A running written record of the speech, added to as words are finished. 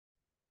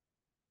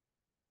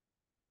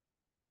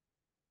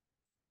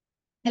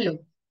Hello.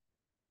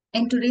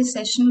 In today's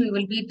session, we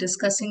will be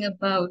discussing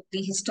about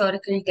the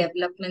historical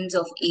developments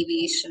of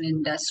aviation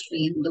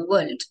industry in the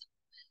world.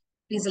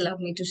 Please allow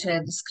me to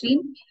share the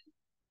screen.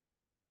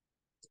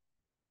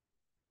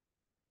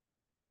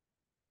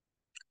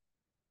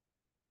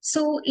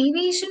 So,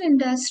 aviation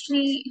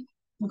industry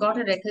got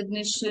a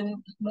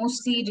recognition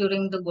mostly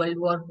during the World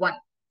War I,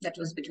 that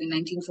was between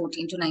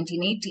 1914 to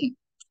 1918.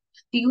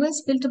 The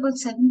US built about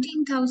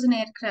 17,000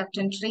 aircraft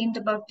and trained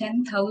about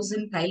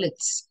 10,000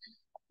 pilots,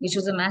 which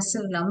was a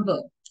massive number.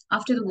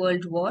 After the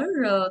World War,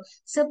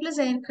 surplus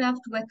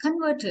aircraft were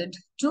converted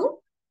to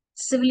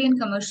civilian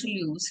commercial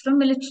use from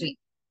military.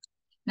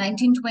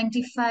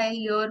 1925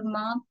 year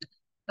marked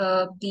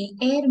the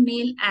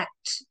Airmail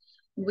Act,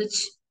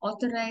 which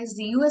authorized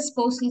the US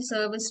Postal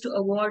Service to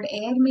award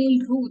airmail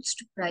routes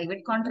to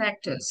private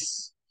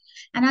contractors.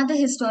 Another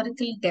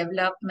historical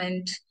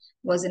development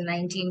was in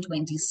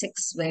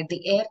 1926, where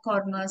the Air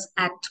Commerce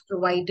Act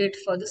provided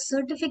for the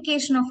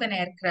certification of an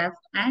aircraft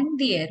and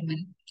the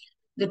airmen,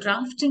 the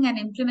drafting and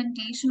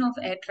implementation of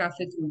air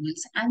traffic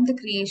rules, and the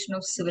creation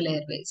of civil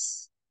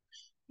airways.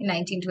 In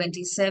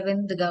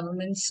 1927, the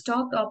government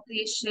stopped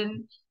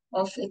operation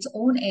of its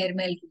own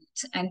airmail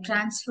routes and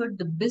transferred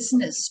the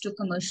business to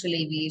commercial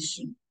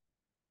aviation.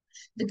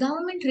 The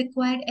government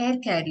required air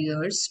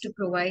carriers to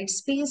provide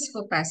space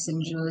for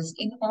passengers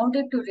in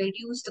order to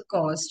reduce the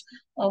cost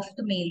of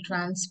the mail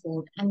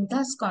transport and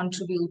thus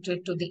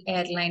contributed to the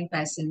airline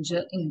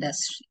passenger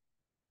industry.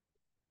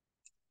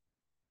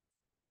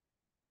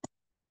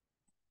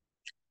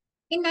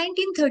 In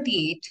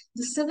 1938,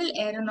 the Civil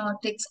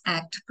Aeronautics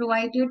Act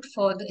provided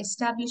for the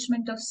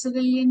establishment of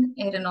Civilian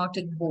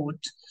Aeronautic Board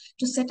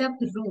to set up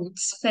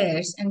routes,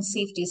 fares, and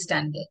safety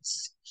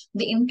standards.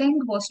 The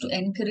intent was to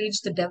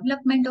encourage the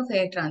development of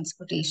air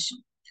transportation.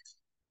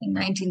 In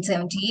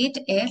 1978,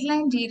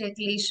 Airline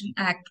Deregulation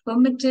Act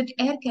permitted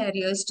air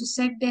carriers to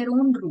set their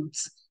own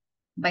routes.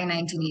 By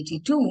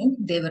 1982,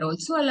 they were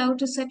also allowed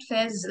to set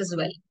fares as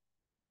well.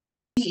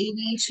 The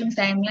aviation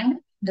timeline,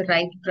 the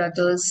Wright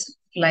brothers'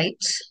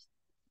 flight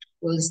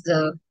was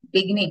the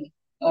beginning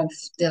of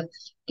the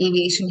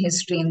aviation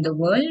history in the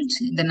world.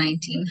 In the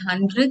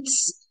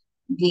 1900s,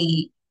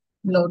 we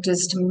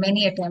noticed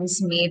many attempts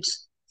made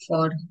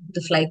for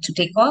the flight to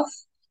take off,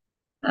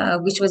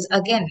 which was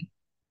again,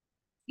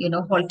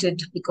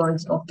 halted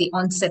because of the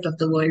onset of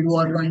the World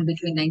War I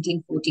between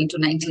 1914 to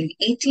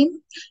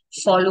 1918,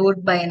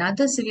 followed by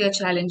another severe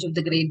challenge of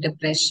the Great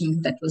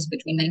Depression that was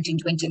between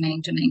 1929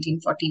 to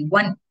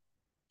 1941.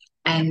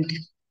 And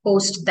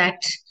post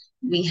that,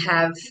 we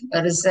have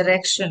a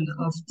resurrection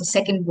of the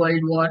Second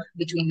World War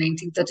between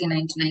 1939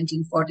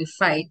 to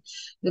 1945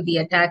 with the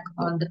attack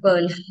on the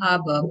Pearl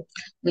Harbor,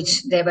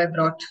 which thereby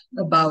brought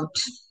about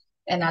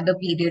another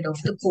period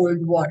of the Cold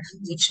War,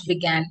 which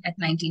began at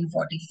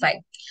 1945.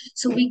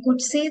 So we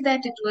could say that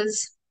it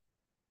was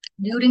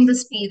during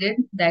this period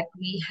that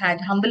we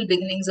had humble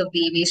beginnings of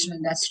the aviation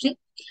industry,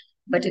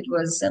 but it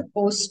was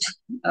post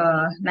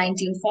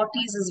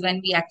 1940s is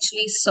when we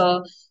actually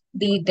saw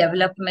the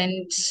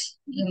development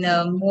in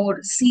a more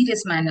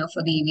serious manner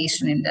for the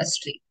aviation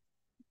industry.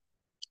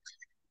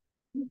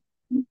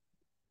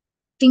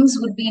 Things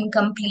would be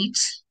incomplete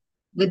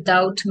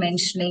without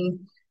mentioning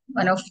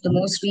one of the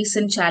most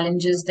recent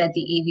challenges that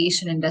the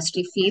aviation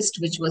industry faced,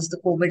 which was the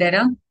COVID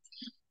era.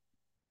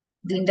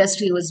 The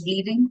industry was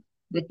bleeding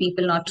with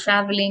people not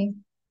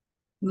traveling.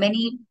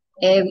 Many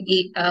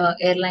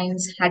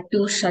airlines had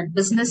to shut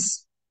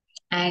business.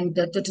 And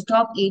the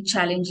top 8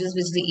 challenges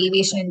which the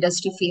aviation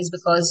industry faced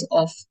because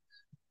of,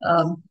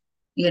 um,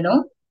 you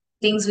know,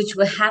 things which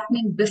were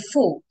happening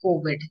before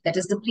COVID, that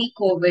is the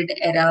pre-COVID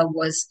era,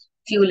 was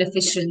fuel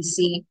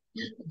efficiency,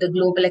 the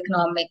global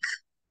economic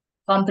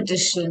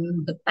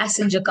competition, the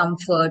passenger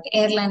comfort,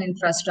 airline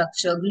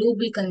infrastructure,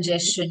 global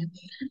congestion,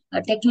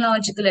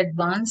 technological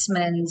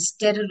advancements,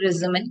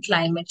 terrorism, and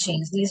climate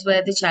change. These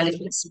were the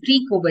challenges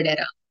pre-COVID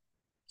era.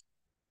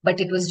 But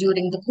it was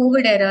during the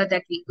COVID era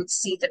that we could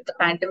see that the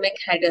pandemic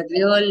had a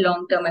real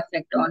long-term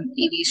effect on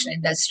aviation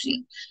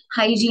industry.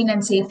 Hygiene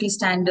and safety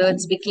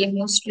standards became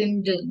more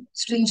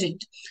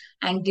stringent,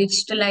 and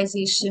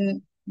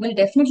digitalization will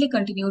definitely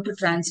continue to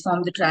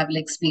transform the travel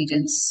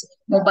experience.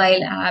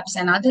 Mobile apps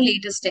and other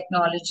latest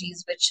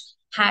technologies, which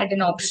had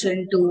an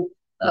option to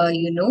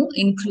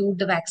include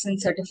the vaccine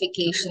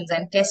certifications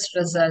and test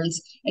results,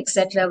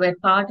 etc., were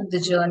part of the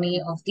journey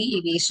of the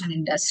aviation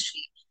industry.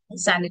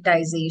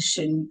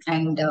 Sanitization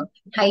and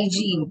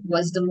hygiene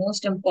was the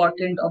most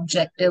important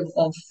objective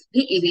of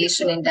the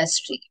aviation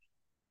industry.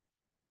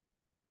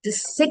 The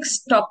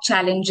 6 top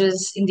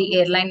challenges in the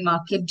airline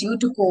market due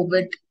to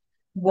COVID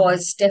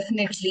was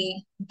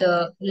definitely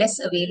the less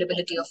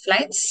availability of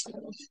flights,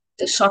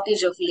 the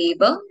shortage of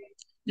labor,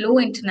 low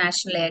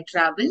international air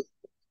travel,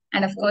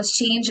 and of course,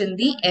 change in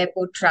the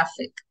airport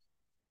traffic.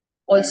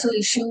 Also,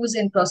 issues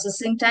in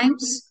processing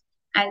times,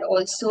 and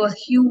also a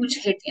huge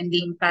hit in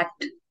the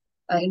impact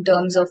in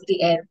terms of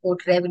the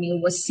airport revenue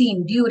was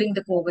seen during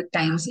the COVID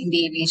times in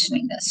the aviation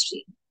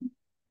industry.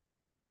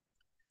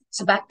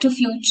 So back to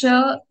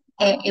future,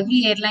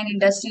 every airline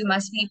industry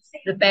must be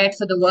prepared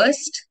for the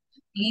worst.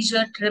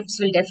 Leisure trips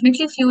will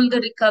definitely fuel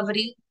the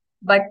recovery,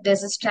 but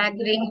there's a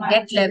staggering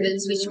debt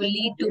levels which will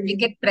lead to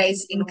ticket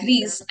price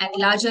increase and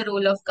larger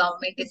role of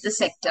government in the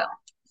sector.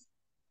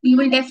 We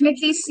will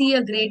definitely see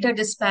a greater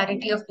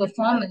disparity of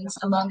performance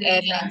among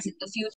airlines in the future.